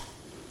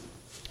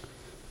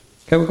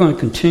Okay, we're going to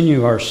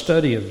continue our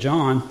study of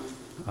John.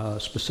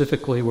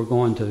 Specifically, we're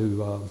going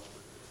to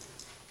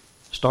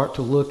start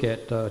to look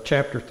at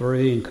chapter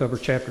 3 and cover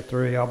chapter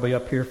 3. I'll be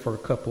up here for a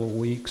couple of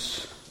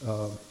weeks,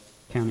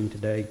 counting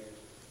today,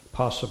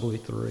 possibly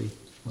 3,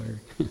 Larry,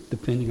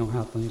 depending on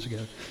how things go.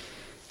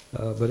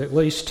 But at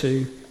least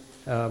 2.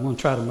 I'm going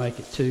to try to make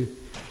it 2.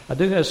 I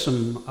do have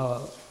some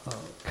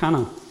kind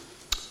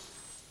of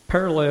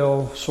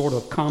parallel sort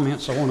of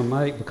comments I want to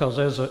make, because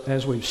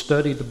as we've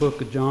studied the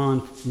book of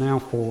John now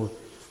for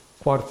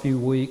quite a few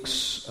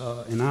weeks,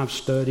 and I've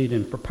studied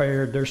and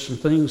prepared, there's some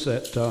things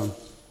that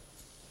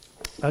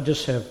I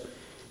just have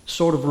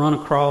sort of run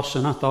across,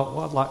 and I thought,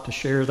 well, I'd like to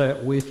share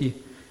that with you.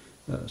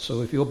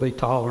 So if you'll be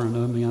tolerant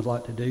of me, I'd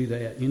like to do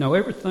that. You know,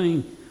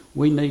 everything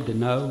we need to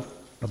know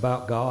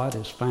about God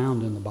is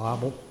found in the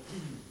Bible.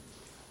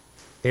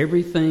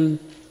 Everything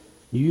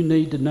you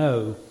need to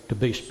know to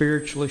be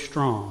spiritually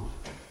strong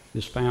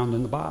is found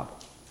in the Bible.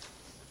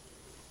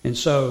 And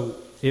so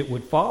it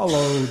would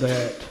follow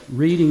that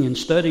reading and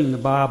studying the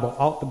Bible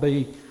ought to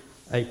be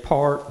a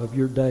part of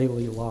your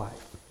daily life.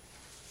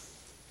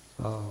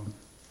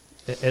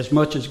 As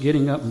much as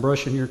getting up and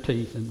brushing your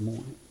teeth in the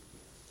morning.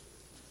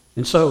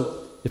 And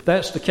so if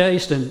that's the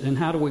case, then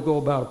how do we go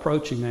about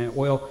approaching that?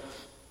 Well,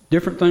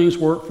 different things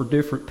work for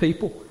different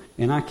people,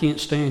 and I can't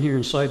stand here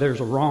and say there's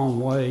a wrong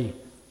way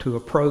to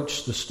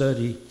approach the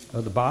study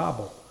of the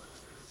Bible.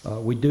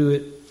 We do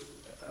it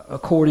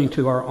according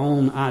to our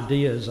own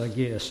ideas, I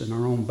guess, and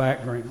our own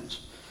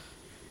backgrounds.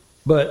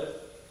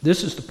 But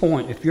this is the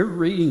point. If you're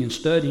reading and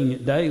studying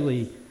it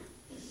daily,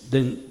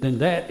 then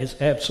that is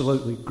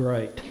absolutely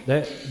great.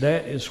 That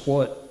is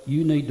what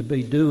you need to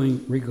be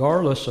doing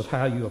regardless of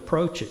how you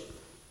approach it.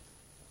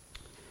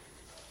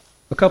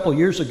 A couple of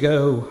years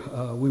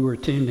ago, we were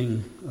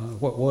attending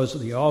what was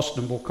the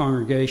Austinville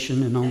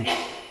congregation, and on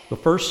the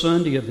first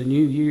Sunday of the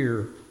new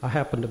year, I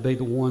happened to be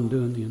the one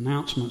doing the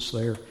announcements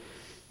there.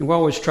 And we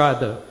always tried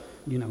to,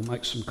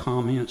 make some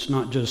comments,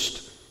 not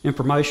just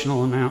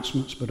informational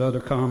announcements, but other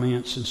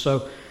comments. And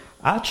so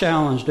I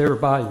challenged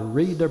everybody to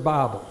read their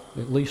Bible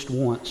at least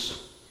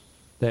once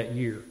that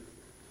year.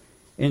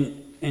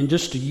 And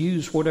just to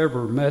use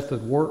whatever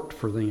method worked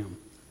for them.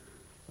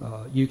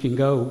 You can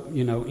go,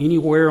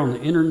 anywhere on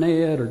the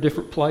internet or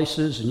different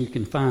places, and you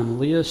can find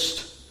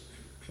lists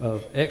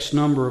of X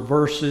number of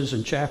verses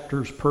and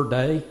chapters per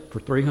day for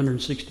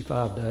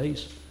 365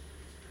 days.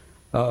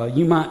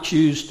 You might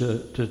choose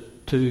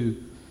to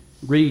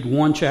read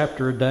one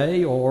chapter a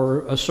day,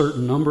 or a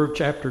certain number of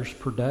chapters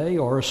per day,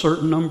 or a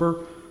certain number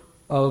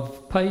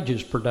of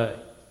pages per day.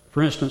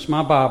 For instance,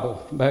 my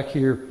Bible back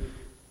here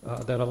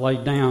that I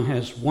laid down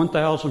has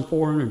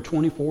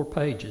 1,424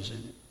 pages in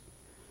it.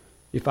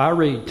 If I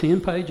read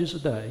 10 pages a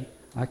day,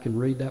 I can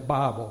read that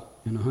Bible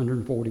in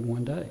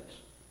 141 days.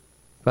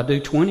 If I do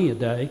 20 a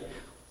day,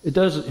 it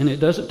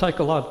doesn't take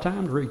a lot of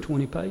time to read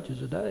 20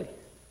 pages a day.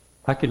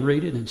 I can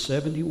read it in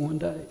 71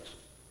 days.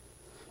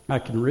 I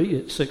can read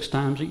it 6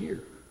 times a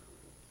year.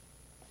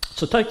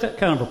 So take that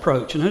kind of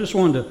approach. And I just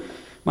wanted to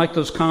make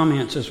those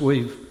comments as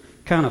we've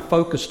kind of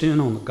focused in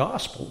on the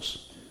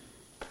Gospels.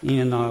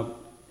 And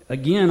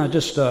again, I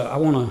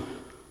want to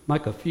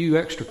make a few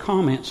extra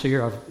comments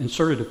here. I've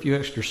inserted a few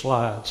extra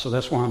slides, so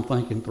that's why I'm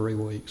thinking 3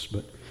 weeks.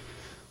 But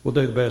we'll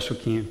do the best we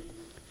can.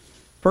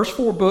 First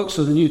 4 books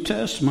of the New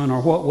Testament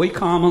are what we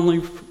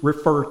commonly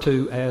refer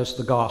to as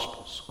the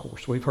Gospels. Of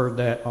course, we've heard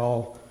that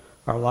all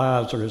our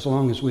lives, or as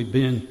long as we've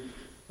been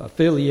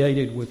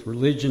affiliated with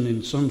religion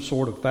in some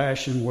sort of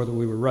fashion, whether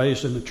we were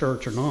raised in the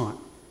church or not.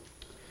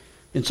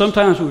 And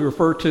sometimes we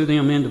refer to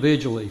them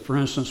individually. For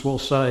instance, we'll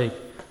say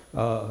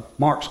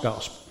Mark's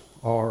Gospel,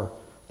 or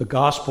the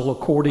Gospel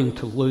according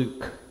to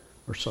Luke,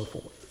 or so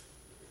forth.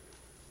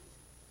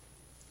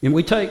 And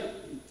we take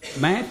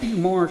Matthew,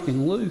 Mark,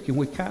 and Luke, and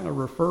we kind of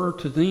refer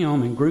to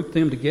them and group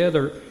them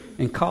together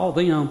and call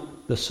them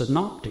the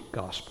Synoptic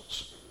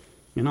Gospels.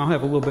 And I'll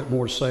have a little bit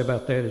more to say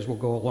about that as we'll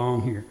go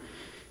along here.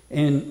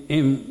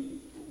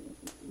 And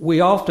we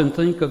often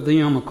think of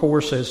them, of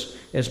course,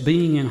 as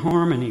being in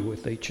harmony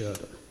with each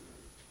other.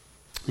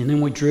 And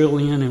then we drill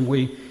in and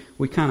we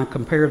kind of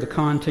compare the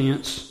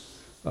contents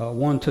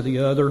one to the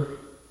other.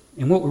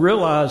 And what we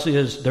realize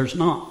is there's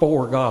not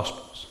 4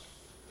 Gospels.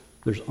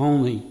 There's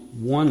only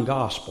one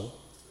Gospel.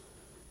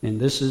 And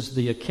this is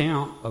the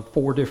account of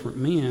 4 different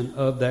men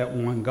of that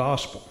one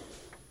Gospel.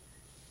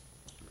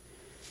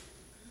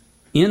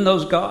 In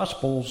those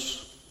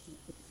Gospels,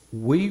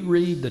 we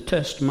read the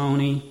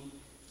testimony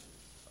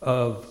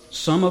of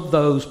some of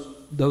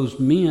those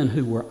men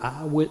who were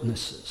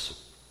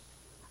eyewitnesses,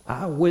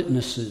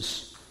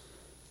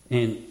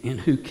 and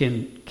who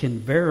can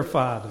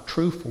verify the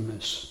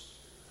truthfulness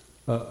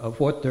of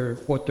what they're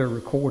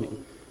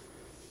recording.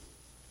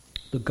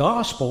 The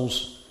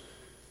Gospels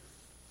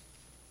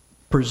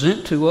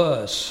present to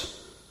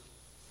us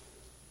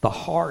the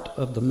heart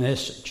of the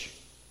message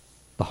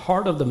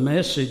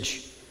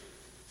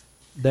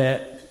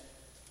that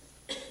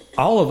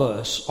all of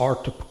us are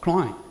to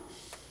proclaim.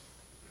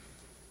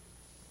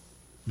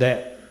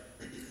 That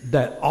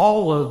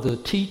all of the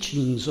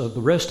teachings of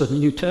the rest of the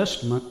New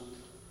Testament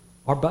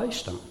are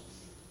based on.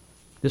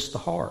 It's the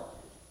heart.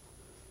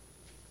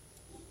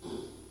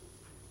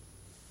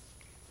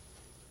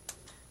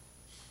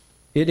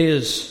 It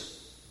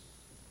is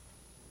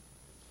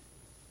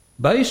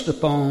based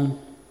upon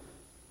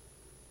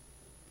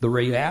the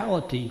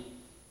reality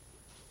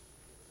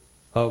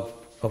of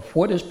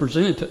what is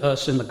presented to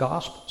us in the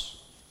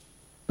Gospels.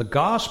 The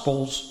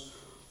Gospels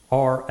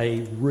are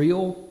a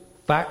real,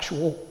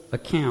 factual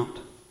account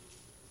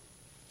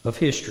of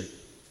history.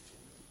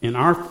 And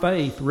our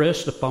faith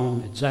rests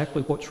upon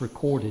exactly what's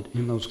recorded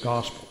in those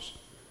Gospels.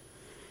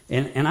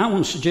 And I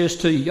want to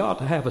suggest to you, you ought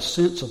to have a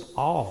sense of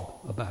awe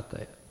about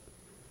that,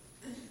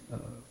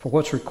 for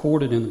what's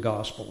recorded in the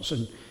Gospels.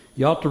 And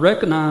you ought to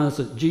recognize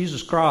that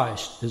Jesus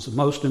Christ is the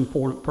most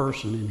important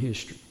person in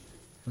history,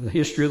 the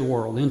history of the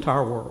world, the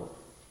entire world.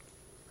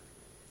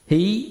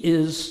 He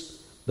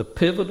is the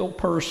pivotal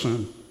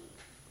person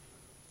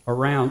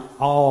around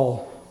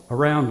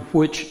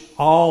which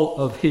all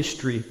of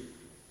history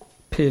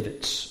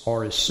pivots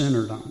or is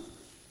centered on.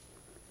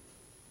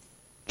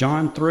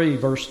 John 3,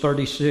 verse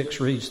 36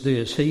 reads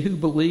this: "He who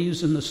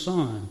believes in the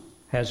Son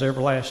has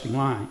everlasting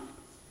life,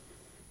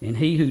 and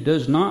he who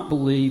does not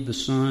believe the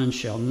Son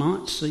shall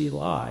not see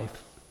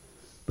life,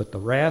 but the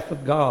wrath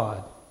of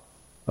God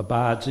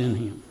abides in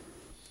him."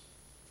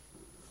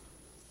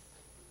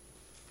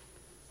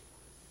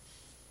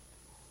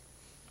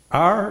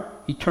 Our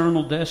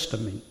eternal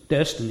destiny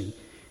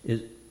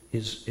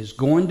is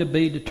going to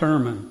be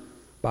determined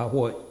by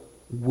what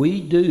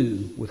we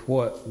do with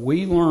what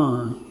we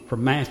learn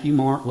from Matthew,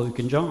 Mark, Luke,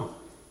 and John.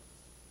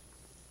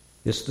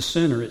 It's the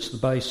center, it's the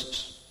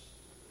basis.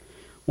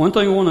 One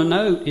thing I want to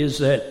note is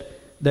that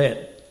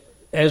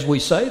as we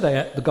say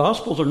that, the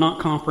Gospels are not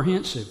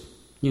comprehensive.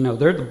 You know,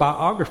 they're the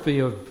biography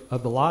of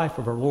the life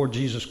of our Lord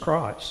Jesus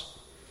Christ.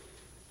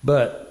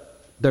 But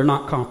they're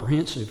not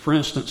comprehensive. For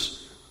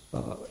instance,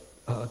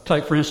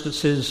 take for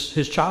instance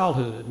his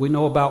childhood. We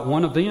know about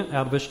one event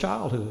out of his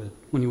childhood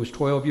when he was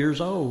 12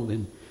 years old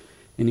and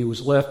he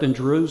was left in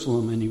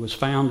Jerusalem and he was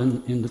found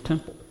in the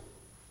temple.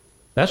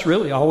 That's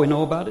really all we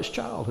know about his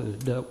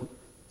childhood.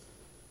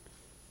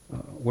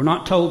 We're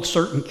not told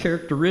certain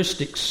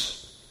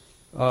characteristics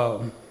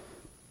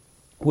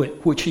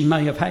which he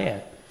may have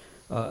had.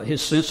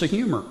 His sense of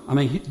humor. I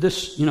mean,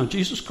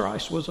 Jesus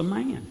Christ was a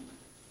man.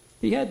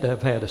 He had to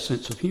have had a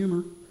sense of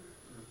humor.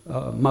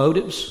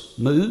 Motives,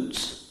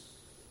 moods.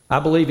 I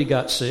believe he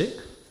got sick,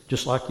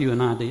 just like you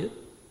and I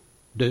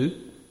do.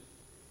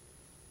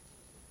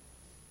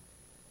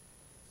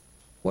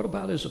 What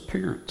about his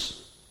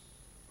appearance?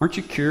 Aren't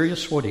you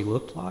curious what he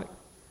looked like?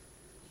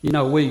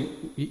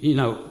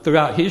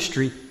 Throughout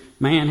history,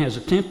 man has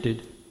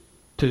attempted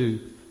to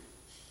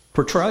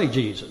portray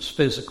Jesus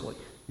physically.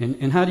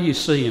 And how do you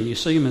see him? You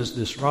see him as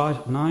this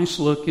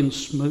nice-looking,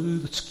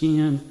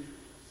 smooth-skinned,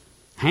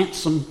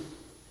 handsome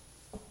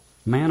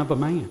man of a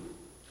man.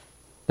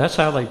 That's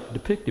how they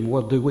depict him.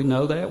 Well, do we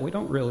know that? We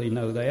don't really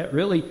know that.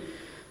 Really,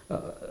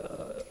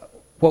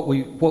 what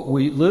we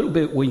little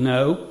bit we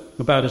know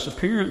about his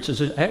appearance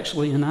is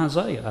actually in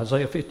Isaiah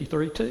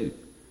 53:2.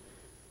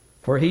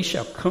 For he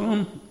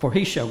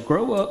shall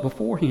grow up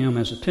before him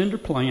as a tender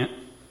plant,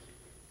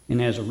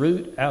 and as a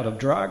root out of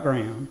dry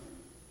ground.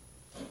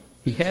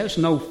 He has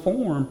no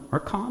form or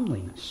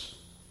comeliness.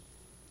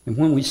 And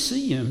when we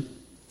see him,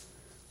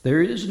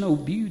 there is no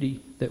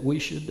beauty that we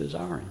should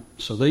desire him.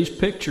 So these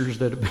pictures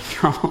that have been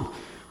drawn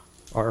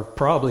are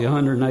probably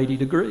 180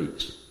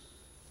 degrees.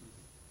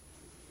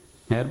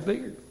 Had a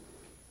beard.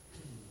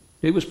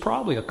 He was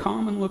probably a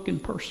common-looking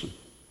person,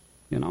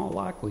 in all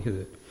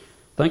likelihood.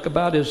 Think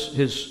about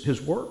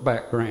his work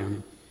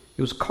background.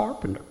 He was a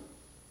carpenter.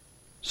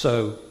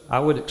 So I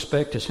would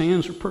expect his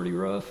hands were pretty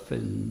rough,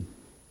 and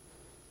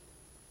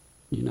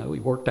he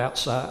worked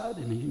outside,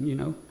 and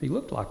he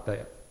looked like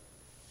that.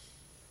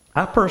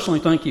 I personally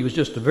think he was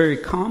just a very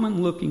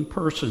common-looking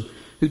person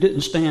who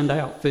didn't stand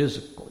out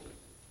physically,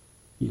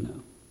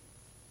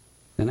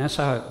 And that's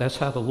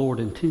how the Lord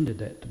intended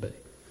that to be.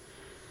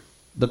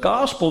 The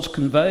Gospels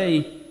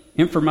convey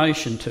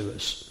information to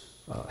us.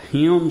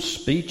 Hymns,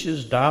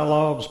 speeches,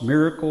 dialogues,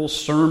 miracles,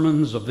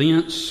 sermons,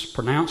 events,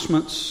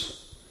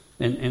 pronouncements,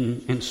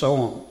 and so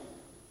on.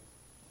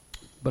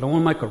 But I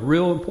want to make a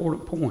real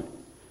important point.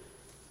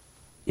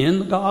 In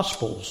the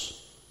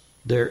Gospels,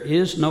 there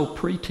is no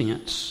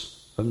pretense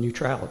of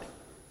neutrality,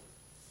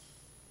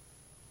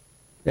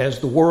 as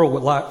the world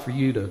would like for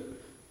you to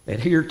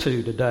adhere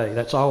to today.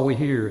 That's all we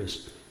hear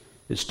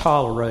is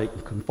tolerate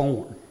and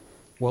conform.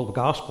 Well, the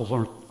Gospels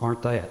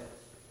aren't that.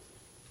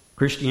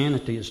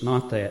 Christianity is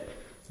not that.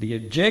 The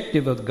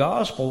objective of the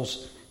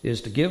Gospels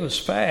is to give us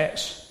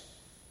facts,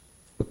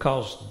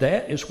 because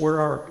that is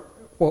where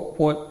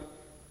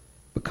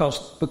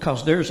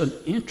because there's an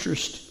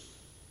interest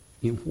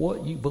in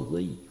what you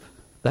believe.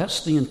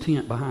 That's the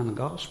intent behind the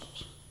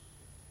Gospels.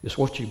 It's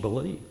what you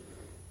believe.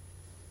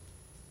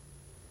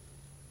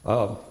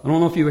 I don't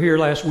know if you were here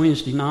last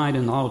Wednesday night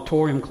in the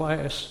auditorium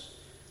class.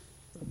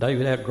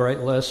 David had a great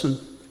lesson,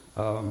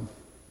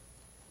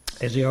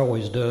 as he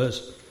always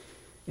does.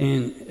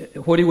 And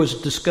what he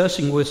was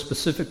discussing with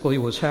specifically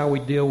was how we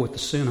deal with the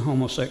sin of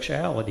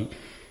homosexuality.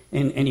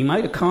 And he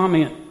made a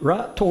comment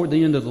right toward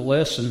the end of the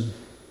lesson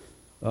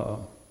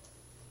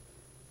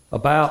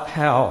about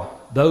how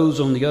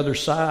those on the other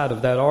side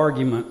of that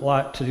argument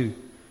like to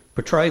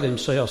portray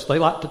themselves. They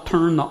like to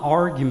turn the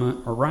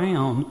argument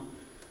around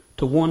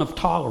to one of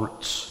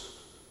tolerance.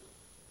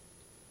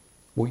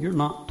 Well, you're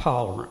not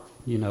tolerant,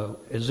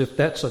 as if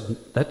that's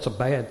a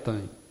bad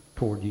thing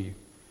toward you.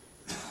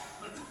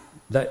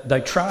 They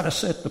try to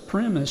set the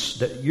premise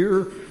that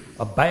you're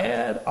a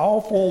bad,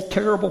 awful,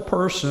 terrible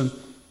person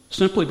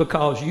simply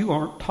because you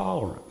aren't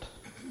tolerant.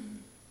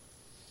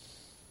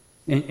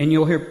 And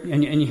you'll hear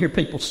you hear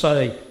people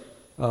say,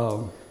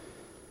 I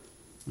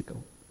think I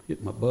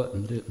hit my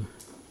button, didn't I?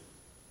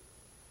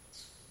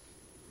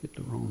 Hit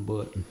the wrong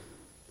button.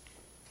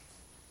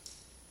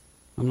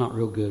 I'm not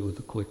real good with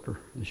the clicker,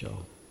 as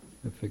y'all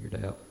have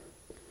figured out.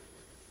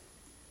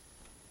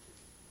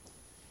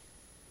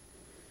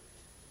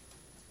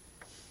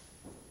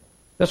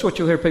 That's what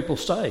you'll hear people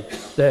say,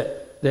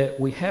 that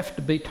we have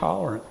to be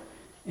tolerant.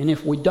 And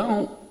if we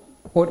don't,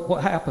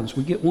 what happens?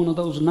 We get one of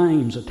those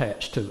names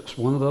attached to us,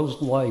 one of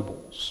those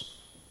labels.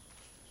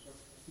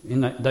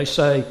 And they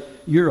say,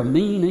 you're a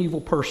mean, evil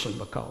person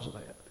because of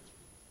that.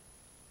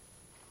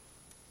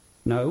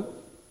 No.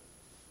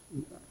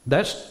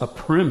 That's a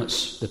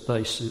premise that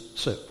they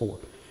set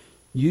forth.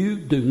 You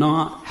do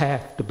not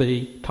have to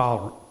be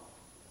tolerant.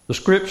 The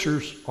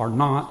Scriptures are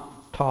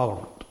not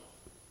tolerant.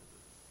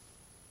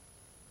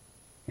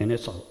 And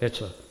it's a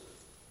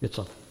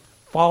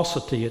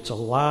falsity, it's a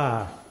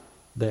lie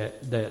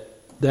that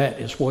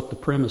is what the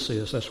premise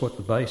is, that's what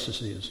the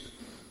basis is.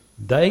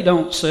 They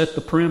don't set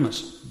the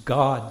premise,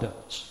 God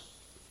does.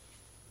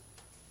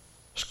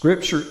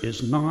 Scripture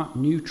is not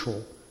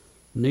neutral,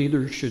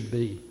 neither should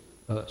be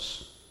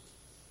us.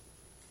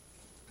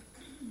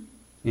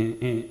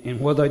 And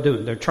what are they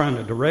doing? They're trying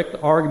to direct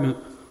the argument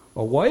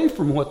away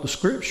from what the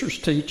Scriptures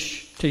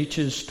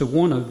teaches to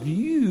one of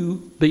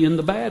you being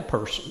the bad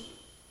person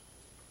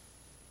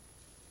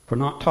for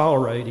not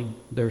tolerating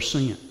their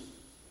sin,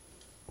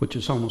 which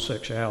is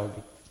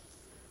homosexuality.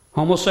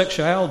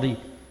 Homosexuality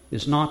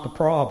is not the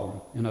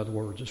problem, in other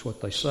words, is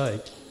what they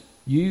say.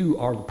 You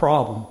are the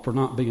problem for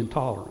not being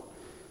tolerant,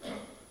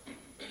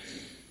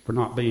 for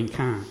not being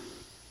kind.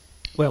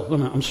 Well,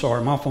 I'm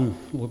sorry, I'm off on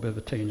a little bit of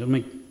a tangent.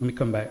 Let me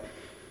come back.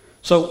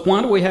 So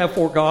why do we have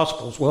 4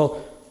 Gospels?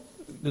 Well,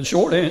 the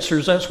short answer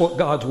is that's what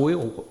God's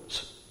will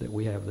was, that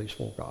we have these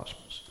 4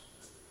 Gospels.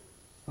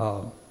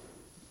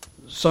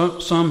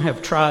 Some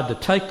have tried to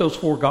take those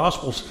 4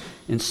 Gospels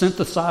and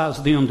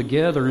synthesize them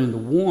together into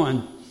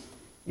one.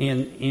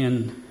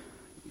 And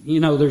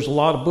there's a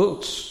lot of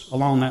books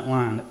along that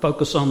line that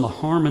focus on the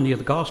harmony of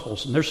the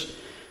Gospels. And there's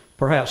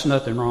perhaps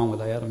nothing wrong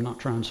with that. I'm not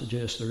trying to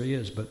suggest there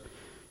is, but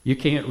you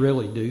can't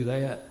really do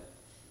that.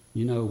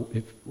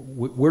 If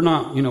we're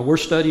not, we're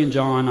studying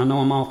John. I know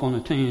I'm off on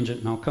a tangent,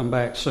 and I'll come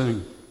back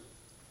soon.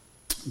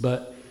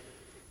 But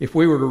if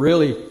we were to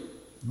really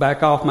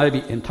back off maybe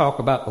and talk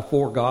about the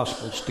 4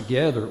 Gospels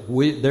together,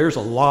 there's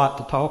a lot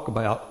to talk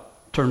about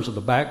in terms of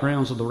the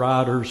backgrounds of the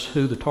writers,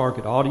 who the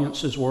target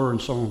audiences were,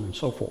 and so on and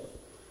so forth.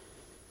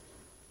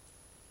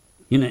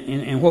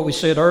 And what we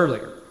said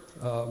earlier,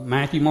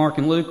 Matthew, Mark,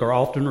 and Luke are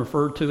often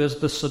referred to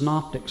as the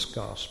Synoptic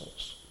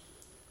Gospels,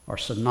 or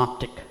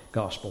Synoptic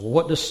Gospel. Well,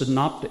 what does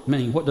synoptic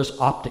mean? What does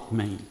optic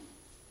mean?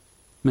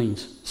 It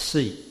means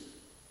see,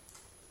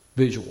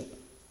 visual.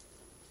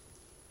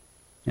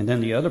 And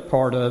then the other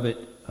part of it,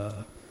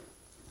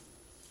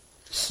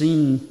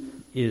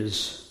 seen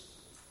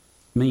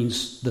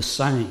means the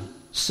same.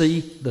 See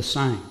the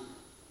same.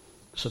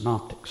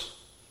 Synoptics.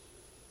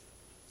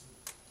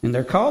 And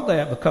they're called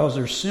that because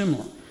they're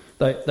similar.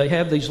 They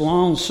have these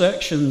long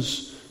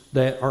sections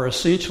that are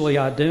essentially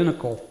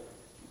identical.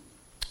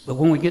 But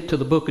when we get to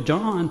the book of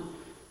John,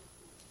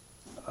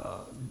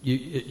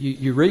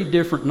 you read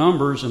different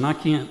numbers, and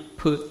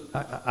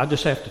I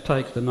just have to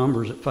take the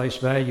numbers at face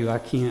value.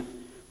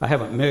 I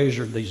haven't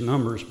measured these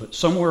numbers, but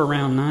somewhere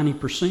around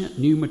 90%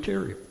 new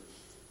material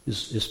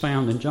is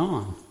found in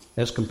John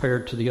as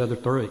compared to the other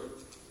 3.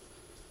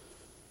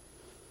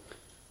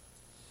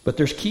 But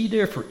there's key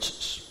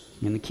differences,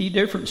 and the key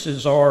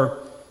differences are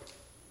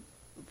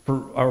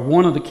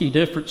one of the key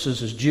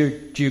differences is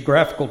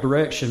geographical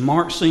direction.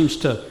 Mark seems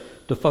to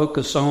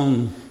focus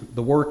on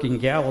the work in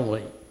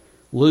Galilee.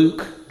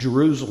 Luke,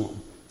 Jerusalem.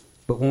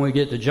 But when we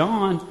get to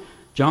John,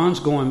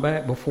 John's going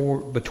back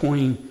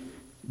between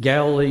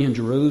Galilee and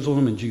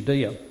Jerusalem and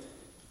Judea.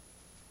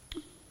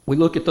 We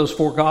look at those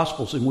 4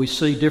 Gospels and we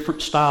see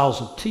different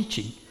styles of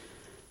teaching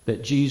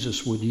that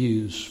Jesus would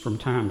use from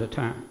time to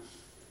time.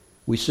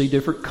 We see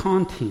different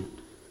content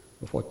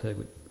of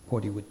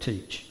what he would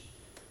teach.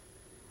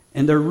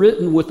 And they're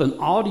written with an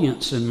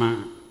audience in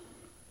mind.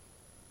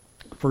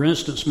 For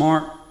instance,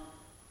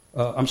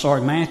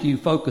 Matthew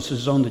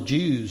focuses on the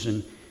Jews,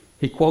 and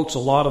he quotes a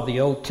lot of the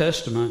Old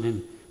Testament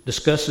and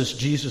discusses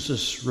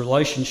Jesus'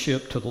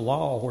 relationship to the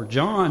law, where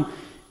John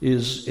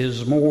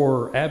is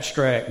more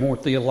abstract, more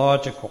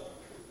theological.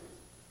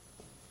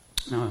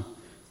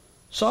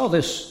 Saw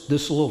this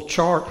little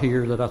chart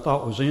here that I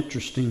thought was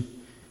interesting,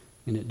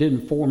 and it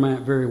didn't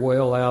format very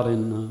well out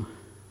in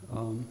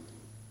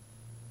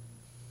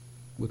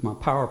with my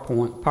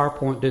PowerPoint.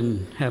 PowerPoint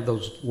didn't have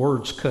those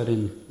words cut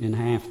in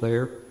half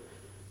there.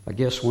 I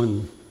guess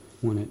when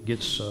it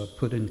gets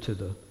put into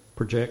the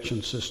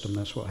projection system,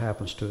 that's what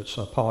happens to it,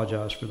 so I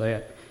apologize for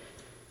that.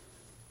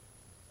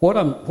 What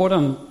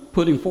I'm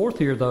putting forth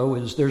here, though,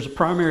 is there's a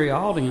primary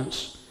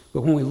audience,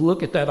 but when we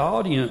look at that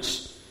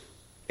audience,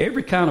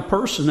 every kind of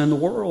person in the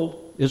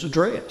world is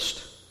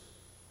addressed.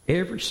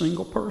 Every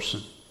single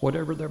person,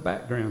 whatever their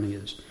background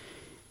is.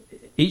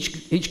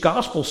 Each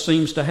gospel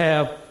seems to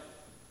have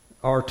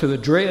or to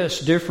address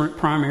different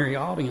primary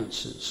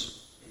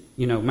audiences.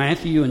 You know,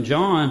 Matthew and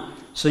John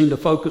seem to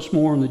focus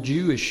more on the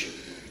Jewish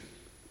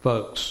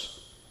folks,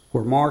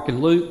 where Mark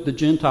and Luke, the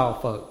Gentile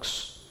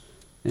folks,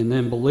 and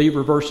then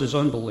believer versus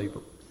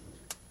unbeliever.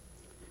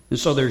 And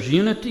so there's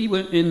unity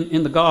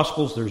in the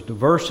Gospels, there's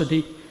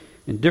diversity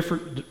and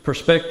different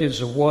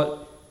perspectives of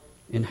what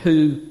and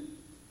who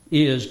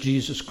is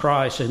Jesus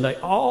Christ, and they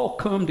all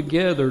come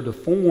together to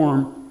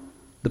form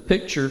the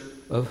picture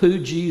of who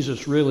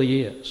Jesus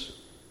really is.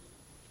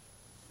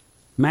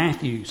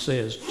 Matthew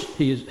says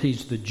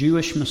he's the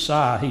Jewish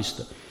Messiah.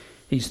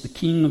 He's the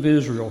King of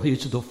Israel.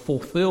 He's the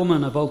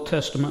fulfillment of Old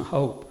Testament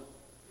hope.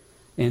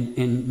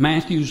 And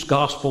Matthew's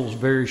gospel is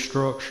very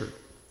structured.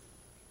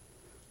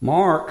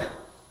 Mark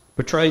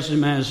portrays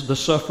him as the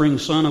suffering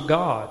Son of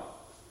God,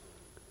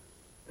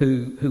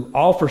 who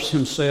offers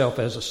himself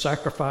as a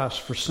sacrifice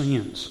for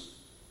sins.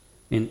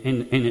 And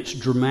it's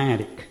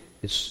dramatic.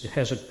 It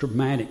has a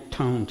dramatic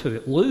tone to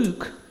it.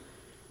 Luke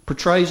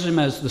portrays him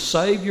as the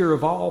Savior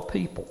of all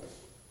people,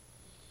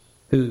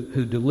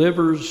 who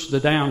delivers the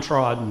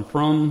downtrodden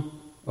from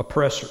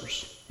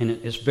oppressors. And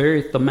it's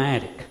very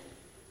thematic.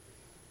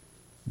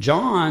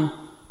 John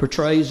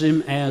portrays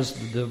him as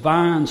the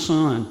divine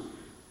Son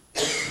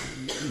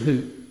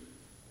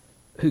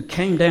who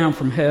came down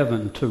from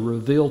heaven to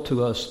reveal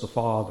to us the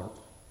Father.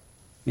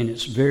 And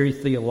it's very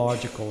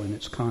theological in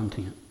its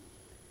content.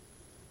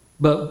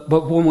 But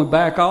when we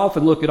back off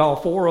and look at all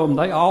four of them,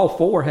 they all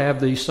four have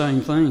these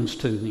same things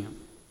to them.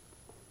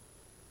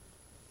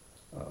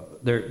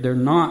 They're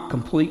not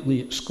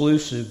completely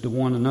exclusive to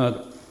one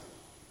another.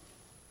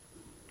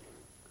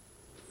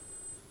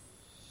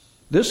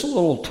 This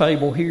little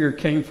table here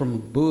came from a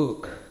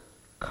book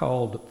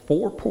called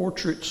Four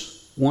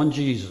Portraits, One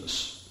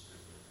Jesus.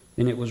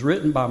 And it was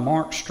written by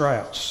Mark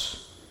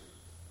Strauss.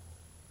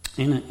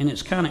 And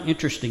it's kind of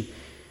interesting.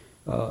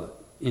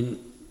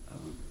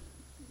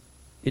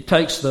 It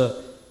takes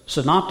the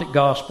Synoptic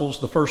Gospels,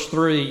 the first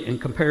three,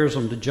 and compares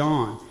them to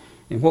John.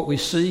 And what we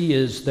see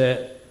is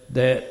that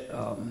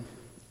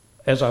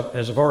as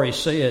I've already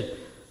said,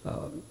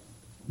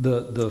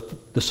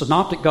 the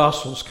Synoptic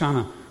Gospels kind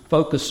of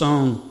focus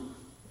on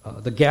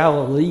the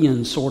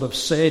Galilean sort of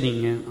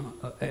setting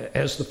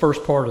as the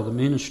first part of the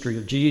ministry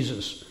of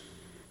Jesus.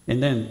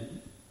 And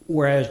then,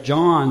 whereas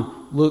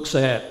John looks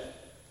at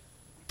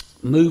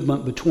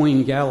movement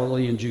between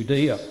Galilee and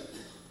Judea.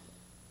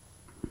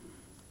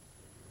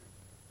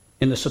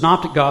 In the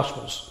Synoptic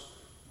Gospels,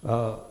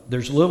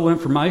 there's little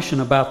information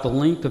about the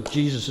length of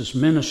Jesus'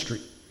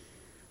 ministry.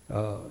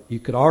 You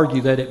could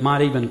argue that it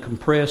might even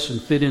compress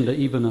and fit into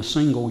even a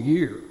single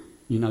year.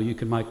 You know, you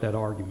can make that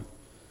argument.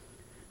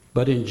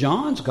 But in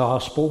John's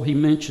Gospel, he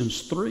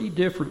mentions 3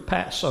 different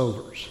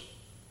Passovers.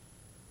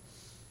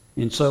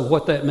 And so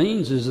what that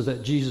means is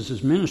that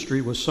Jesus'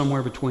 ministry was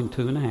somewhere between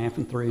 2.5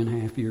 and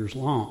 3.5 years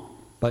long,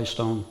 based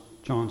on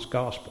John's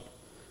Gospel.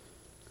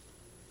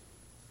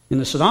 In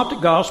the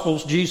Synoptic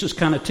Gospels, Jesus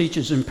kind of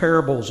teaches in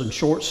parables and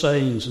short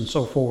sayings and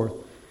so forth.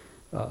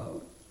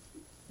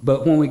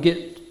 But when we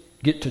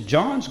get to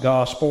John's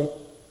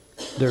Gospel,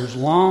 there's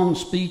long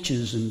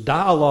speeches and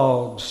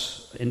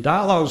dialogues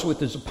with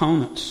his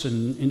opponents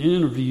and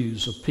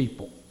interviews of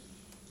people.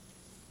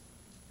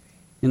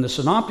 In the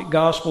Synoptic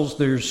Gospels,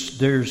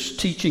 there's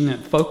teaching that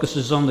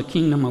focuses on the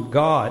kingdom of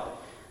God.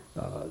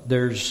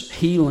 There's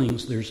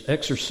healings, there's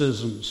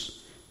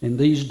exorcisms, and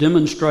these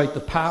demonstrate the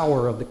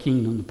power of the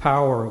kingdom, the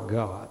power of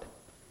God.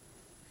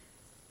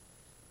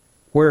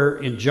 Where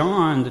in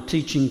John, the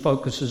teaching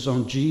focuses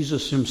on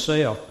Jesus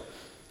himself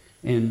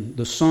and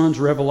the Son's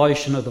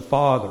revelation of the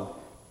Father.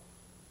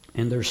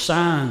 And there's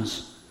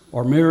signs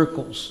or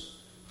miracles,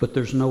 but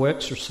there's no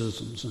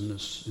exorcisms in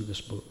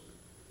this book.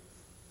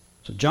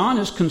 So John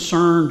is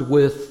concerned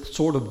with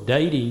sort of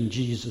dating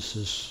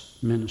Jesus'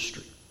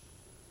 ministry.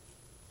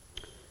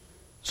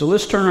 So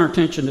let's turn our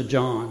attention to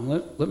John.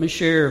 Let me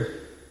share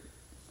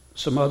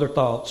some other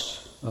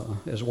thoughts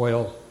as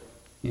well.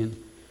 And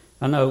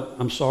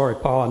I'm sorry,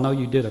 Paul, I know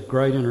you did a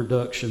great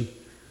introduction,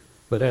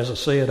 but as I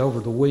said, over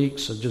the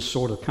weeks, I just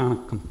sort of kind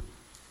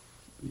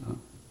of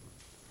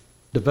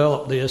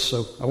developed this,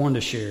 so I wanted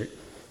to share it.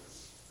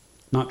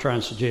 Not trying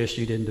to suggest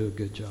you didn't do a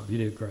good job. You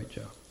did a great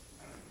job.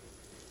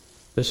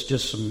 This is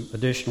just some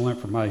additional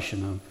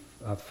information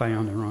I've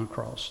found and run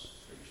across.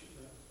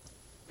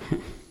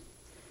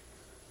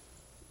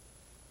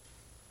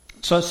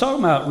 So I was talking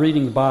about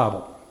reading the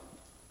Bible.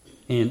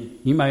 And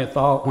you may have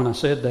thought when I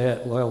said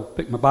that, well,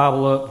 pick my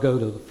Bible up, go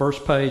to the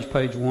first page,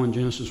 page 1,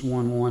 Genesis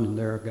 1:1, and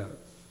there I go.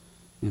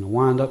 And I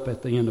wind up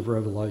at the end of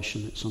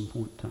Revelation at some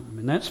point in time.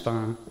 And that's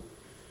fine.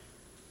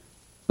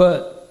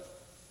 But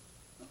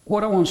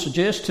what I want to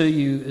suggest to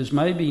you is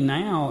maybe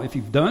now, if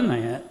you've done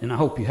that, and I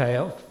hope you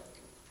have,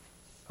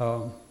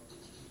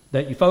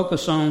 that you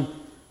focus on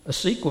a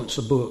sequence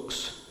of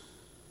books.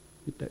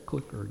 Get that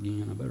clicker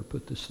again. I better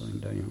put this thing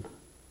down.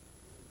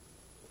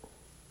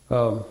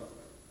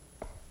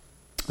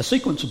 A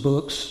sequence of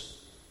books,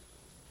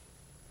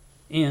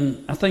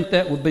 and I think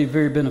that would be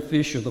very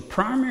beneficial. The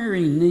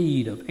primary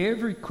need of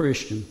every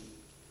Christian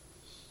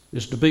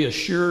is to be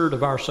assured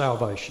of our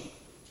salvation.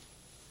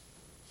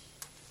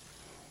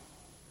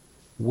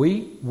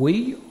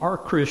 We are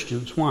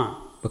Christians. Why?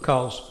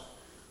 Because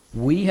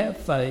we have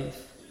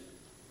faith,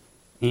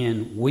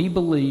 and we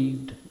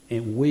believed,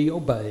 and we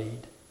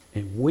obeyed,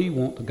 and we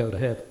want to go to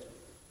heaven.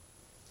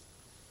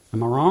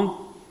 Am I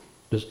wrong?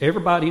 Does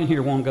everybody in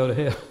here want to go to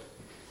heaven?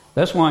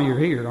 That's why you're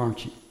here,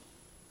 aren't you?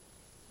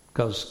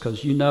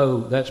 Because you know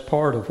that's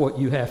part of what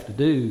you have to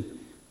do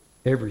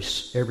every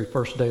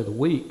first day of the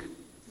week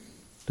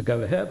to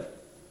go to heaven.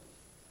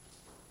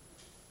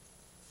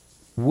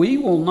 We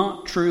will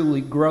not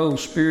truly grow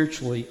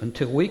spiritually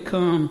until we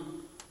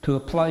come to a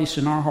place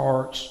in our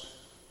hearts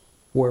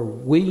where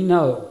we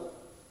know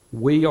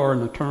we are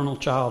an eternal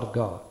child of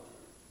God.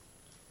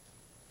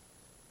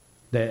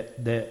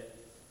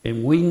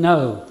 And we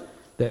know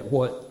that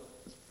what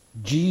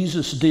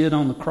Jesus did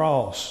on the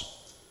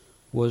cross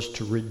was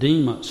to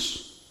redeem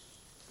us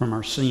from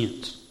our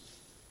sins.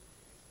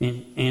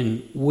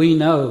 And we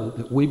know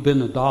that we've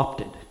been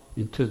adopted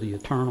into the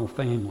eternal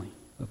family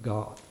of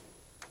God.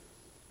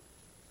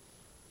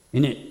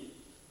 And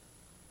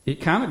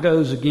it kind of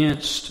goes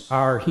against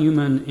our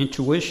human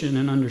intuition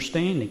and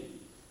understanding.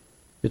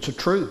 It's a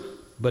truth,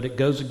 but it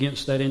goes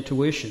against that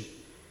intuition.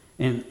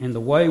 And the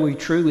way we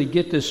truly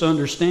get this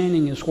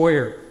understanding is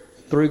where?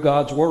 Through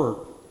God's Word.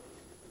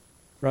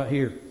 Right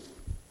here.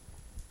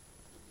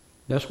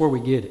 That's where we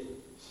get it.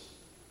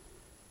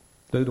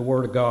 Through the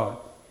Word of God.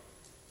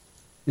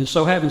 And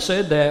so having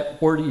said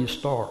that, where do you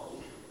start?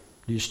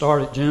 Do you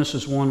start at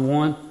Genesis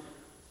 1:1? I'm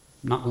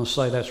not going to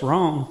say that's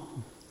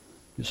wrong.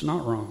 It's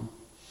not wrong.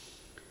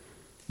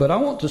 But I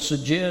want to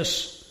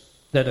suggest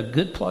that a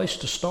good place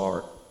to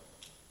start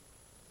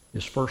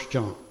is 1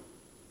 John.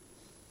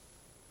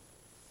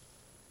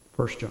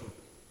 1 John.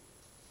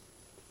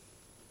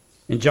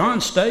 And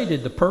John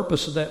stated the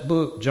purpose of that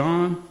book.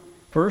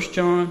 1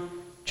 John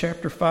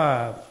chapter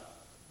 5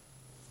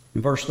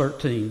 and verse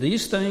 13.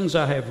 These things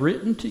I have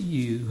written to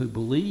you who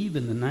believe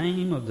in the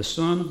name of the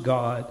Son of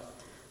God,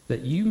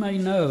 that you may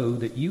know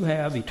that you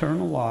have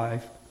eternal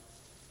life,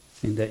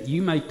 and that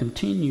you may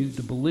continue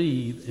to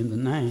believe in the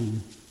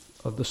name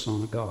of the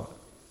Son of God.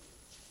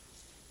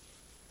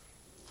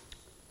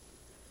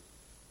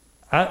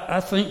 I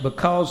think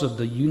because of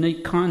the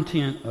unique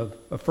content of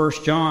 1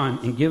 John,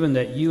 and given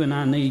that you and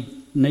I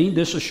need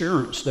this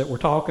assurance that we're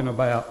talking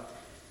about,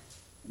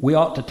 we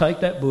ought to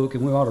take that book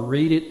and we ought to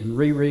read it and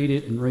reread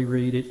it and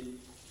reread it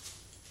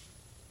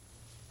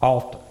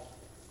often. A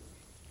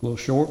little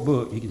short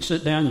book. You can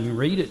sit down and you can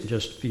read it in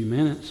just a few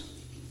minutes.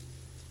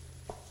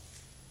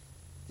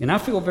 And I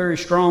feel very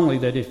strongly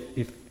that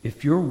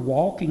if you're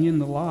walking in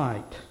the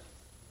light,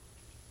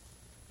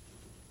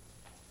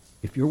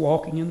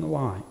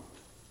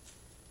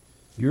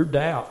 your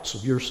doubts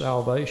of your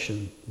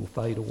salvation will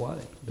fade away.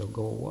 They'll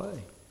go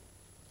away.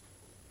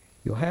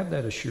 You'll have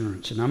that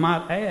assurance. And I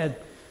might add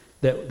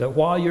that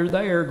while you're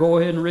there, go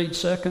ahead and read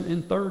 2nd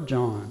and 3rd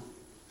John.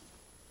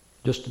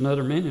 Just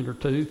another minute or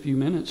two, a few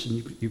minutes,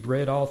 and you've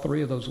read all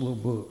three of those little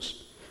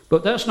books.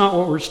 But that's not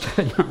what we're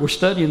studying. We're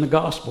studying the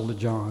Gospel of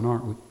John,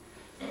 aren't we?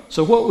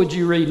 So what would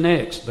you read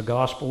next? The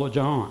Gospel of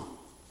John.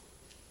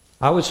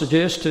 I would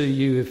suggest to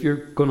you, if you're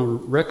going to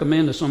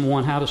recommend to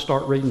someone how to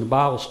start reading the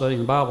Bible, studying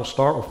the Bible,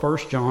 start with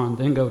 1 John,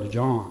 then go to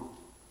John,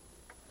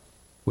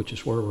 which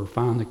is where we're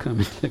finally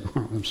coming to.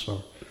 I'm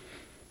sorry.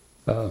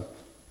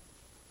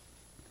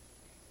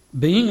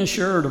 Being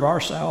assured of our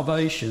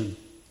salvation,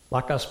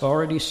 like I've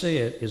already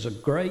said, is a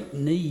great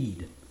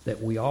need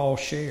that we all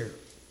share.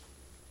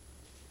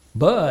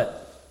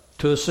 But,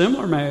 to a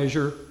similar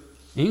measure,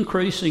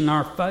 increasing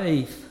our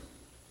faith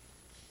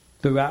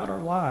throughout our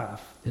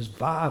life is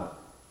vital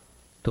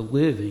to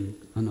living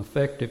an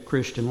effective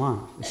Christian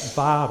life. It's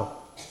vital.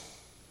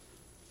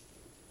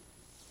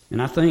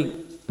 And I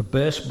think the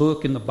best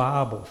book in the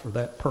Bible for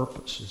that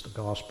purpose is the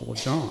Gospel of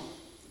John.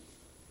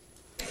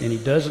 And he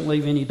doesn't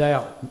leave any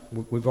doubt.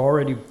 We've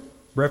already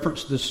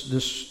referenced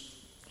this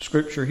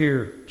scripture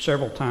here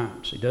several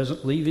times. He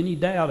doesn't leave any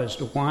doubt as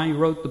to why he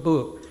wrote the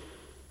book.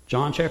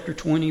 John chapter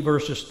 20,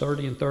 verses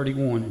 30 and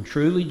 31. And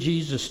truly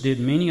Jesus did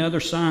many other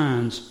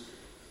signs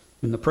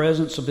in the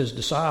presence of his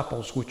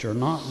disciples, which are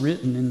not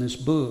written in this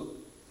book.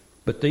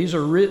 But these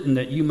are written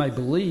that you may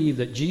believe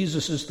that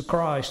Jesus is the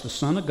Christ, the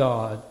Son of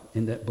God,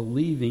 and that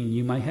believing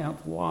you may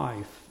have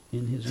life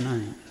in his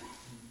name.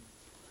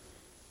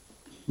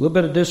 A little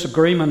bit of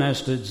disagreement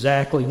as to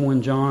exactly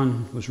when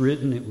John was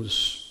written. It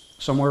was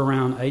somewhere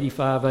around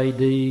 85 AD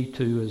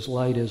to as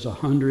late as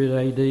 100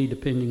 AD,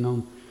 depending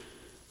on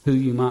who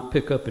you might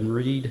pick up and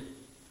read.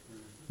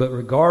 But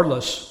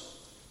regardless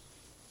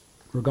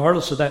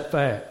of that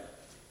fact,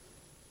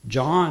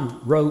 John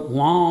wrote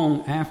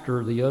long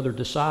after the other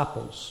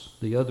disciples,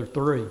 the other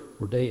three,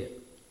 were dead.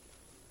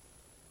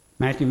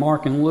 Matthew,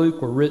 Mark, and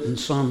Luke were written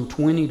some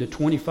 20 to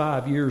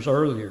 25 years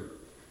earlier.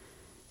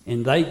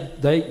 And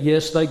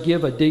they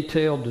give a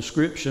detailed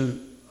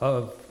description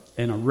of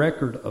and a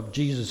record of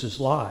Jesus'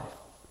 life.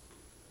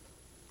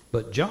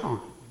 But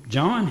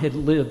John had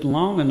lived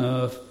long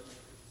enough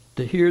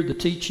to hear the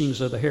teachings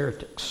of the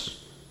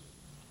heretics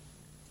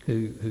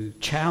who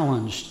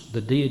challenged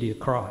the deity of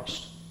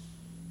Christ.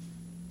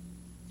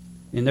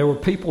 And there were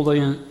people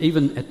then,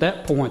 even at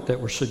that point,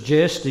 that were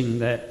suggesting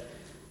that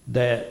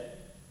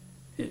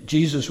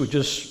Jesus was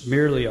just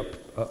merely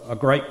a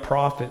great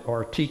prophet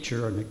or a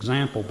teacher, an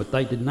example, but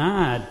they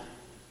denied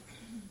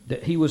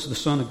that he was the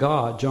Son of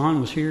God.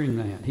 John was hearing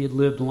that. He had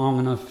lived long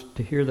enough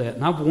to hear that.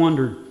 And I've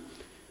wondered,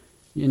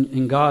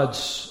 in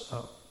God's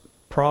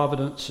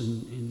providence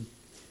and in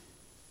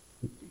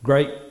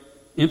great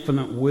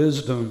infinite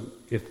wisdom,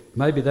 if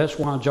maybe that's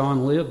why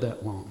John lived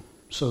that long,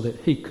 so that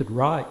he could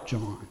write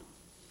John.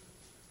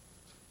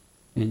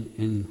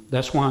 And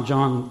that's why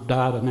John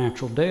died a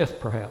natural death,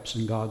 perhaps,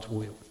 in God's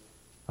will.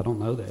 I don't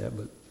know that,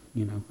 but,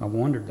 I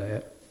wondered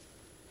that.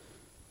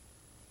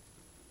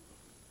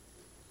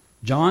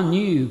 John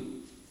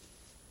knew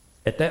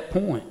at that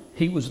point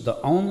he was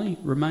the only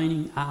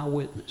remaining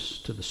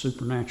eyewitness to the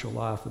supernatural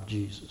life of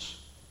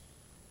Jesus.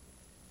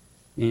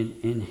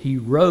 And he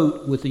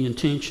wrote with the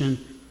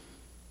intention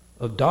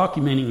of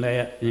documenting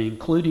that and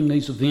including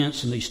these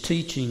events and these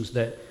teachings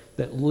that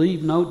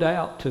leave no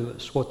doubt to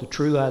us what the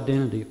true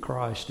identity of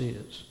Christ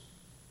is.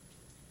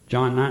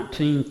 John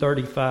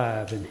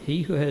 19:35, and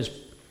he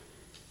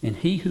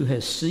who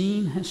has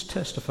seen has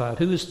testified.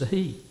 Who is the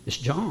he? It's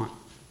John.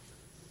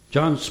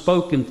 John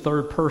spoke in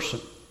third person.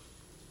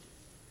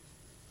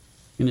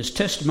 And his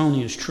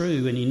testimony is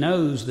true, and he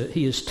knows that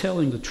he is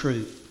telling the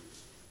truth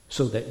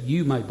so that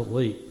you may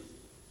believe.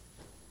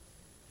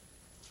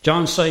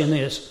 John's saying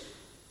this,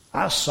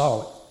 I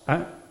saw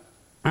it.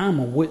 I'm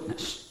a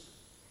witness.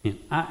 And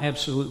I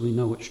absolutely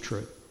know it's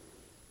true.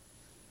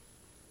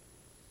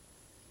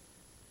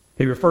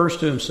 He refers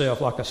to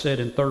himself, like I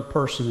said, in third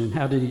person. And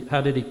how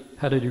did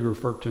he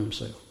refer to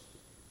himself?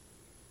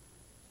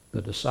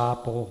 The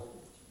disciple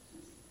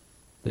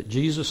that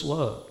Jesus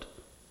loved.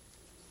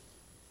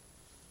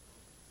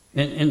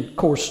 And of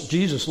course,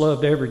 Jesus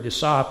loved every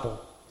disciple,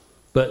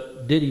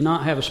 but did he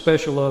not have a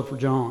special love for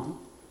John?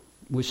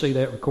 We see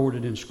that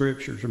recorded in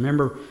Scriptures.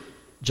 Remember,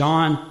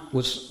 John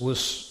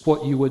was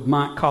what you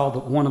might call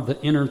one of the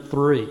inner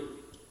three.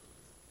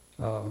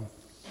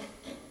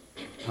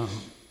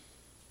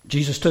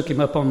 Jesus took him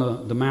up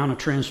on the Mount of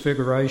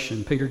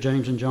Transfiguration, Peter,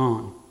 James, and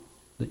John,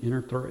 the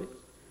inner three.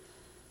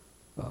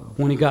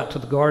 When he got to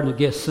the Garden of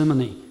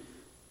Gethsemane,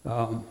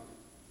 on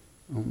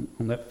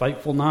that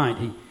fateful night,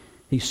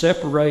 he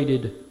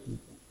separated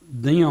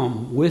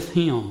them with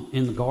him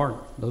in the garden,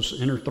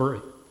 those inner three.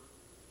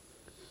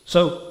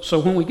 So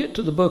when we get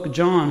to the book of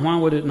John, why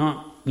would it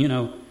not,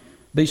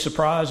 be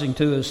surprising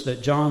to us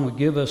that John would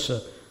give us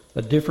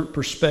a different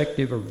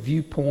perspective or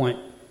viewpoint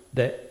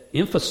that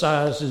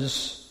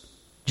emphasizes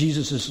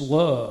Jesus'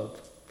 love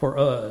for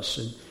us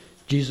and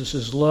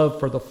Jesus' love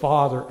for the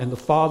Father and the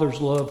Father's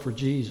love for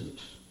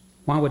Jesus?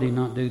 Why would he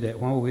not do that?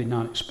 Why would we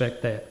not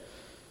expect that?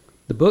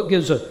 The book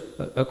gives,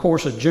 of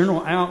course, a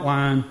general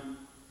outline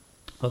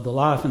of the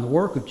life and the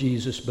work of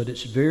Jesus, but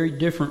it's very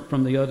different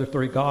from the other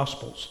three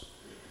Gospels.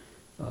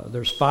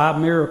 There's 5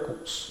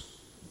 miracles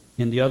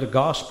in the other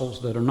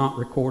Gospels that are not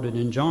recorded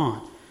in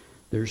John.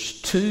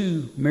 There's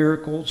 2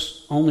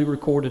 miracles only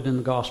recorded in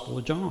the Gospel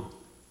of John.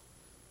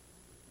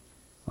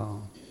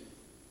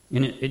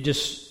 And it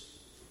just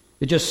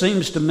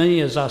seems to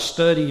me as I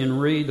study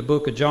and read the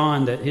book of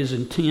John that his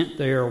intent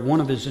there, one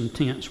of his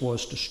intents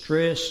was to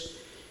stress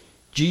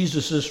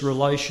Jesus'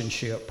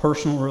 relationship,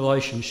 personal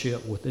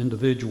relationship with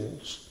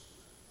individuals.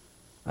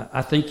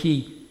 I think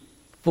he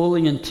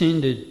fully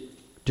intended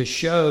to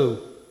show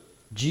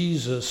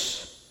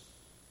Jesus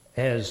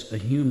as a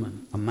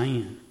human, a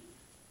man,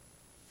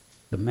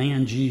 the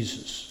man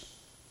Jesus,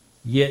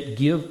 yet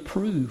give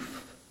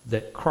proof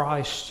that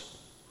Christ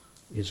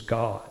is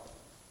God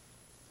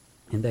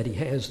and that he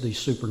has these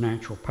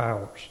supernatural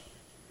powers.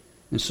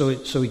 And so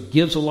he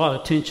gives a lot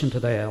of attention to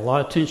that, a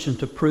lot of attention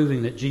to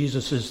proving that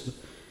Jesus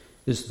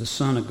is the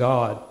Son of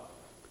God,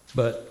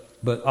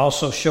 but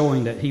also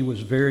showing that he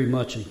was very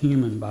much a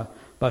human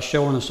by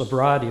showing us a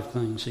variety of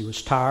things. He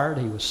was tired,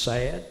 he was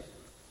sad,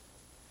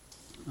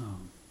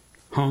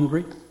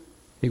 hungry.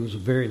 He was a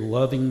very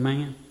loving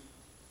man.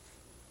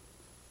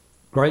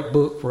 Great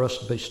book for us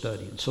to be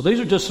studying. So these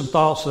are just some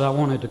thoughts that I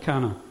wanted to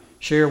kind of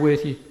share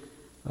with you.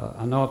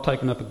 I know I've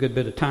taken up a good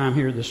bit of time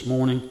here this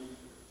morning.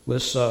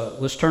 Let's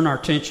turn our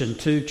attention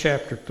to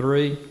chapter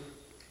 3.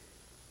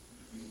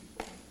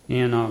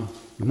 And I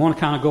want to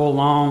kind of go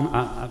along.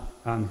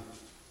 I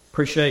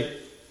appreciate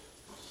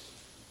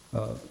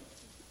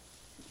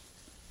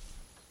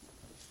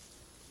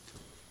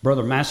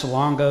Brother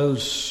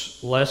Massalongo's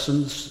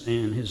lessons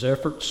and his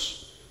efforts.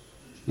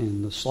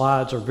 And the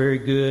slides are very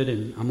good,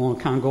 and I'm going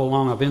to kind of go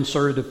along. I've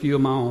inserted a few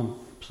of my own,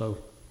 so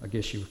I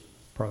guess you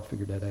probably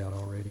figured that out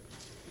already.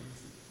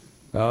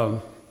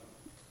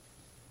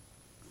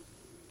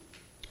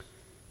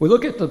 We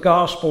look at the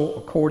gospel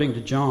according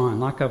to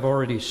John, like I've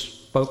already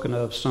spoken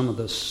of some of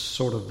the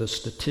sort of the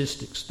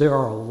statistics. There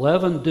are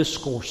 11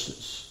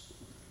 discourses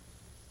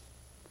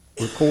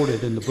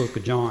recorded in the book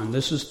of John.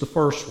 This is the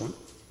first one.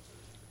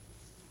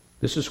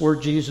 This is where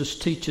Jesus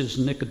teaches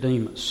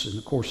Nicodemus. And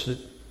of course,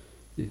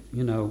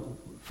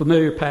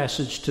 familiar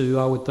passage to,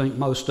 I would think,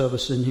 most of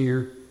us in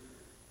here.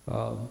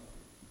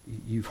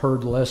 You've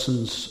heard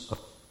lessons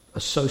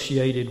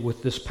associated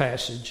with this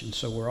passage, and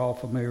so we're all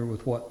familiar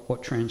with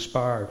what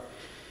transpired.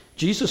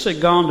 Jesus had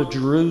gone to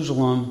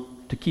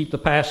Jerusalem to keep the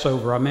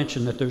Passover. I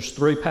mentioned that there's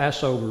 3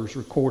 Passovers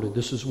recorded.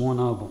 This is one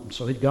of them.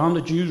 So he'd gone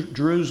to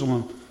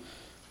Jerusalem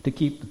to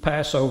keep the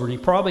Passover, and he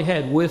probably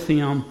had with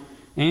him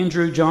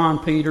Andrew, John,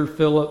 Peter,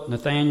 Philip,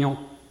 Nathanael,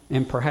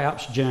 and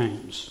perhaps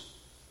James.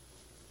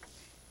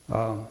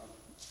 And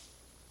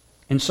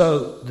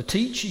so the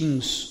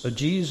teachings of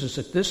Jesus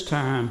at this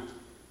time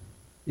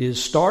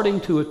is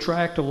starting to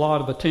attract a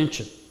lot of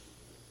attention.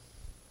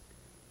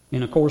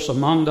 And of course,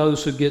 among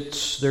those who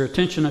gets their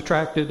attention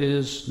attracted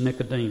is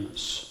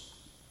Nicodemus.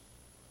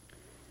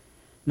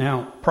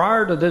 Now,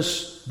 prior to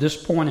this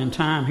point in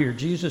time here,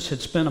 Jesus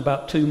had spent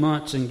about 2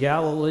 months in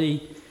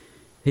Galilee.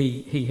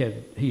 He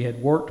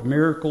had worked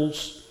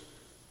miracles,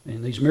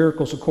 and these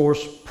miracles, of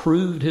course,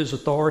 proved his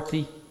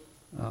authority.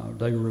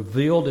 They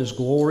revealed his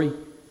glory.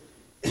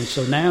 And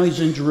so now he's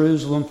in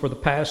Jerusalem for the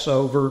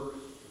Passover,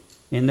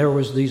 and there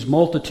was these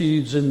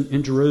multitudes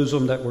in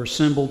Jerusalem that were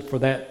assembled for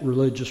that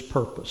religious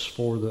purpose,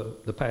 for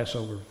the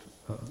Passover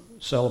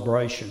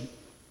celebration.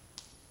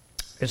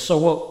 And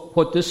so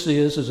what this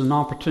is an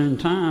opportune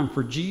time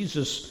for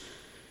Jesus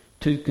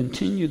to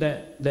continue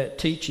that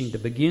teaching, to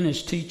begin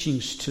his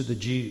teachings to the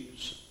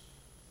Jews.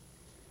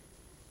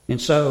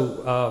 And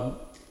so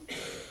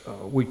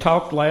we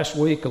talked last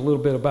week a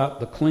little bit about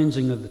the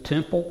cleansing of the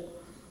temple.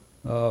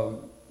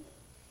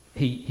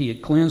 He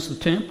had cleansed the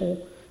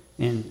temple,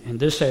 and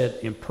this had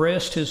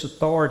impressed his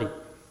authority.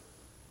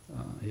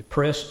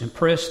 Impressed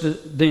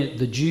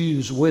the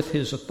Jews with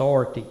his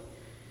authority,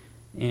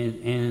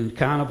 and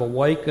kind of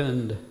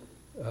awakened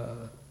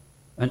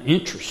an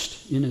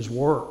interest in his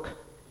work,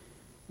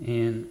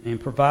 and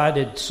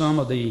provided some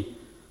of the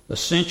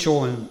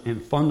essential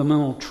and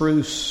fundamental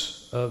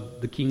truths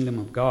of the kingdom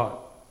of God.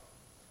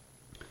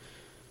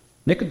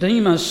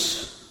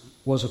 Nicodemus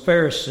was a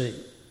Pharisee.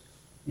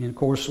 And of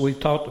course, we've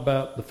talked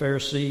about the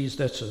Pharisees.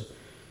 That's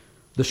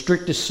the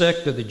strictest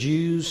sect of the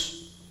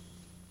Jews.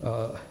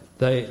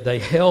 They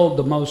held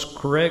the most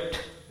correct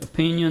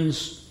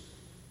opinions,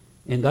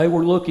 and they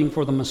were looking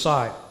for the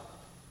Messiah.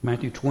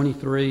 Matthew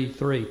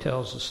 23:3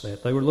 tells us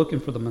that. They were looking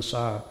for the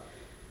Messiah.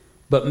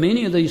 But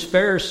many of these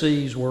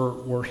Pharisees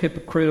were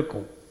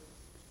hypocritical.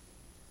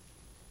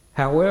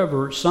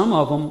 However, some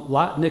of them,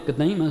 like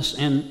Nicodemus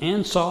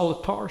and Saul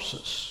of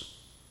Tarsus,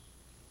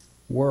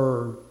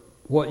 were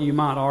what you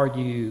might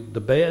argue the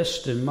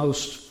best and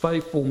most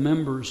faithful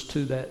members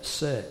to that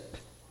sect.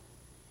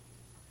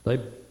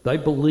 They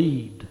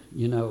believed,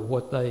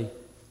 what they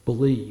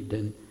believed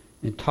and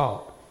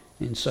taught.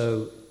 And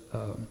so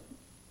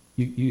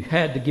you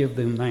had to give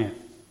them that.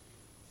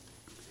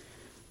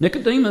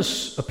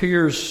 Nicodemus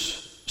appears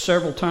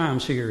several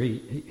times here.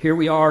 Here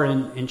we are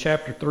in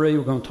chapter 3.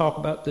 We're going to talk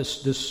about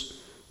this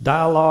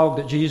dialogue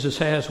that Jesus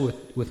has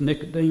with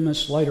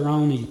Nicodemus. Later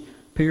on, he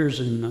appears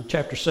in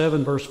chapter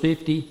 7, verse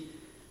 50.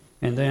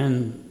 And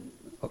then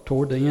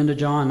toward the end of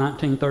John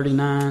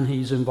 19:39,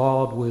 he's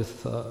involved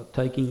with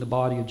taking the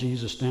body of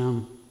Jesus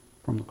down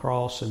from the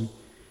cross and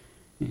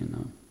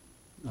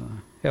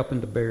helping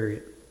to bury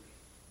it.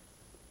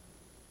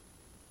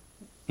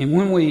 And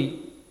when we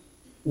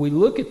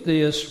look at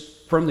this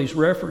from these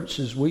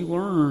references, we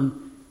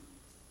learn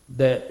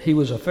that he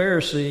was a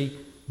Pharisee,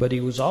 but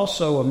he was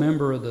also a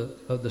member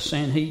of the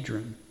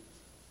Sanhedrin.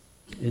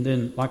 And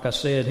then, like I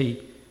said,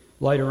 he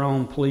later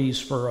on pleads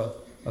for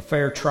a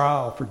fair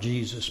trial for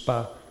Jesus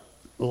by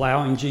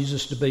allowing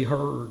Jesus to be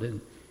heard,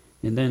 and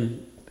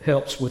then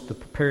helps with the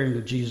preparing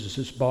of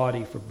Jesus'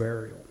 body for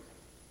burial.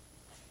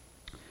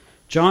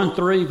 John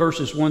 3,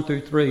 verses 1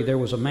 through 3, there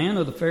was a man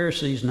of the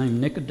Pharisees named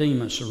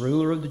Nicodemus, a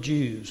ruler of the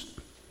Jews.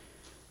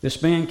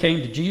 This man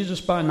came to Jesus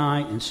by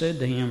night and said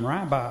to him,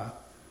 "Rabbi,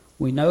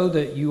 we know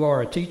that you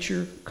are a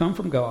teacher come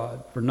from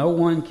God, for no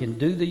one can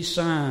do these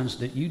signs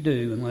that you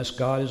do unless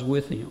God is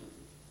with him."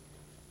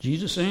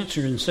 Jesus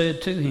answered and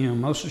said to him,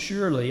 "Most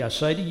assuredly, I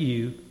say to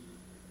you,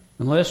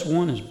 unless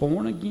one is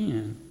born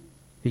again,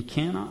 he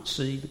cannot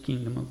see the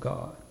kingdom of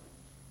God."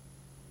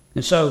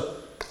 And so,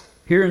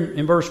 here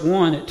in verse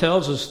 1, it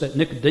tells us that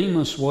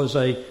Nicodemus was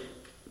a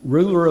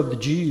ruler of the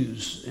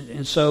Jews.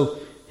 And so,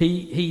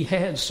 he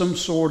had some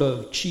sort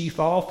of chief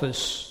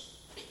office,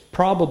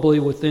 probably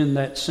within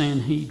that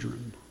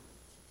Sanhedrin.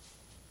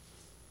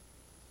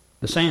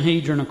 The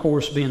Sanhedrin, of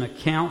course, being a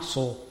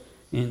council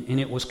and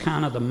it was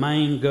kind of the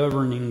main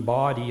governing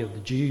body of the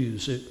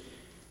Jews.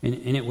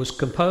 And it was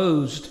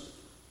composed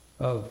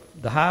of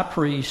the high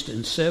priest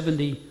and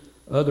 70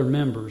 other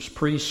members,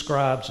 priests,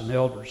 scribes, and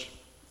elders.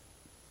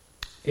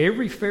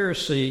 Every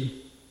Pharisee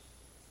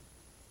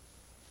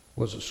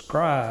was a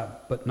scribe,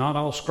 but not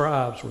all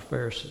scribes were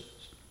Pharisees.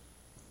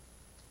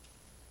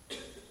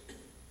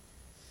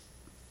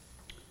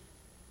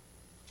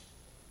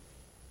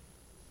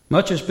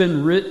 Much has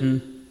been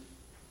written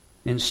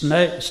and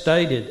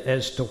stated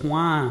as to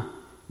why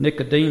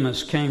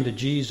Nicodemus came to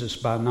Jesus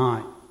by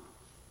night.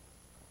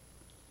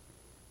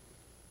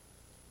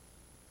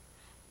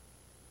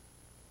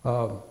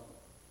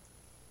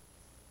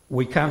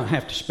 We kind of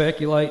have to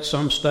speculate.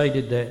 Some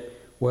stated that,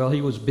 well,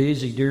 he was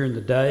busy during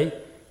the day,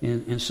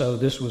 and so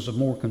this was a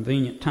more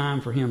convenient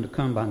time for him to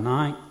come by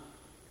night.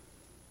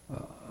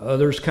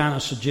 Others kind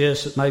of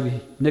suggest that maybe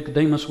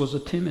Nicodemus was a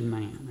timid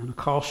man and a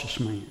cautious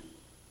man,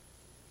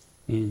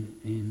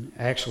 and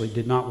actually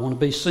did not want to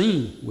be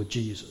seen with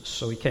Jesus,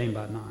 so he came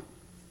by night.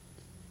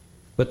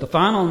 But the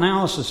final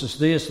analysis is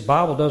this: the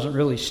Bible doesn't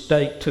really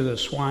state to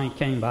us why he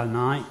came by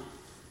night,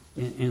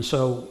 and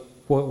so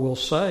what we'll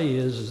say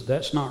is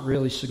that's not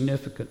really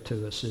significant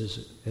to us, is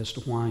it, as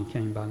to why he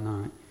came by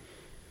night.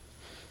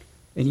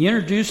 And he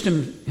introduced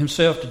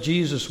himself to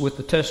Jesus with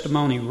the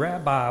testimony,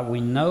 "Rabbi,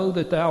 we know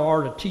that thou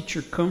art a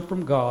teacher come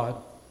from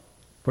God,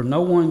 for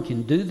no one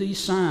can do these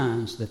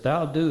signs that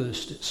thou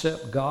doest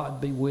except God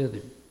be with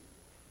him."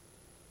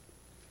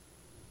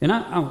 And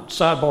I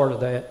sidebar to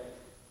that.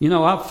 You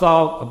know, I've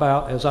thought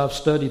about, as I've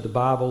studied the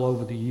Bible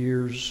over the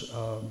years,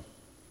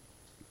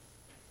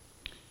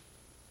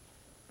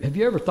 have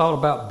you ever thought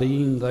about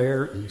being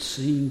there and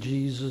seeing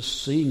Jesus,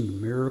 seeing the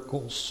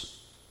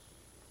miracles?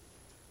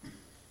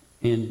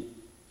 And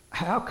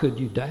how could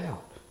you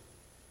doubt?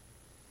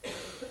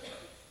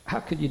 How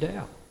could you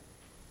doubt?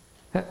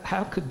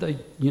 How could they,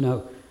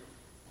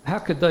 how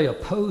could they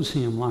oppose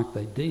him like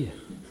they did?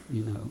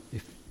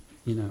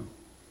 And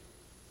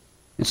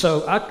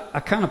so I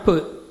kind of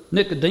put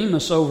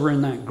Nicodemus over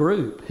in that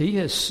group. He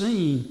has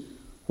seen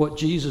what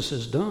Jesus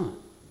has done.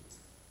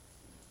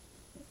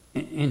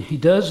 And he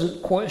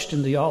doesn't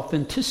question the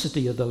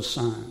authenticity of those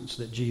signs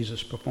that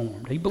Jesus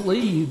performed. He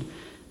believed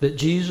that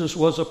Jesus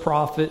was a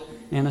prophet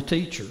and a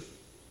teacher.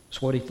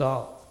 That's what he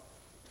thought.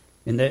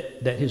 And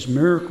that his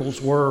miracles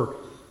were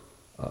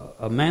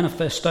a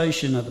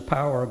manifestation of the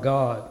power of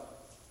God.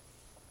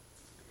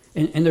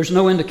 And there's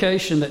no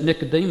indication that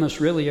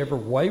Nicodemus really ever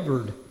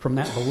wavered from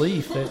that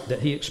belief that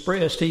he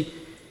expressed.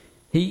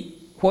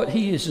 What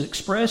he is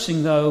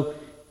expressing, though,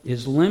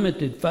 is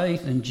limited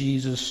faith in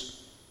Jesus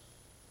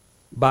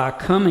by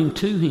coming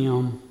to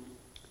him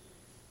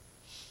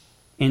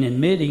and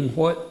admitting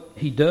what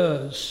he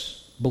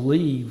does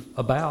believe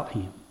about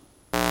him.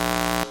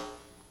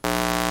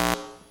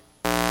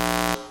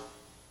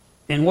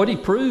 And what he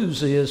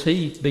proves is,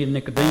 he, being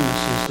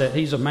Nicodemus, is that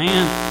he's a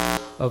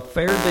man of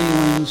fair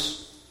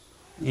dealings,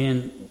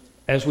 and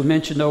as we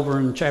mentioned over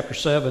in chapter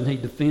 7, he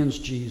defends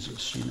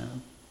Jesus,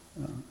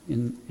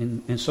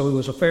 and so he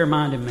was a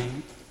fair-minded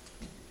man.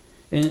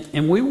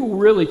 And we will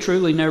really,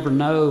 truly never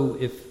know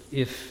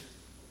if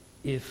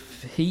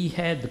he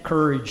had the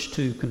courage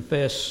to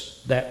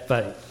confess that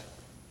faith.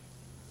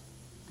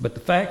 But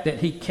the fact that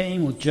he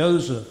came with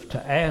Joseph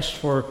to ask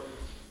for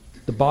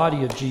the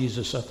body of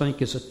Jesus, I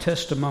think, is a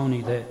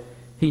testimony that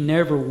he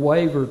never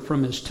wavered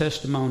from his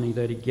testimony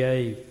that he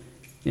gave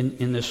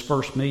in this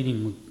first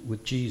meeting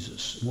with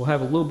Jesus. And we'll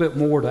have a little bit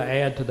more to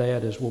add to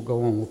that as we'll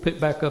go on. We'll pick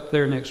back up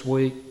there next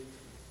week.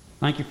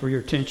 Thank you for your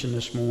attention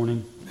this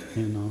morning,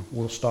 and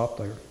we'll stop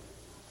there.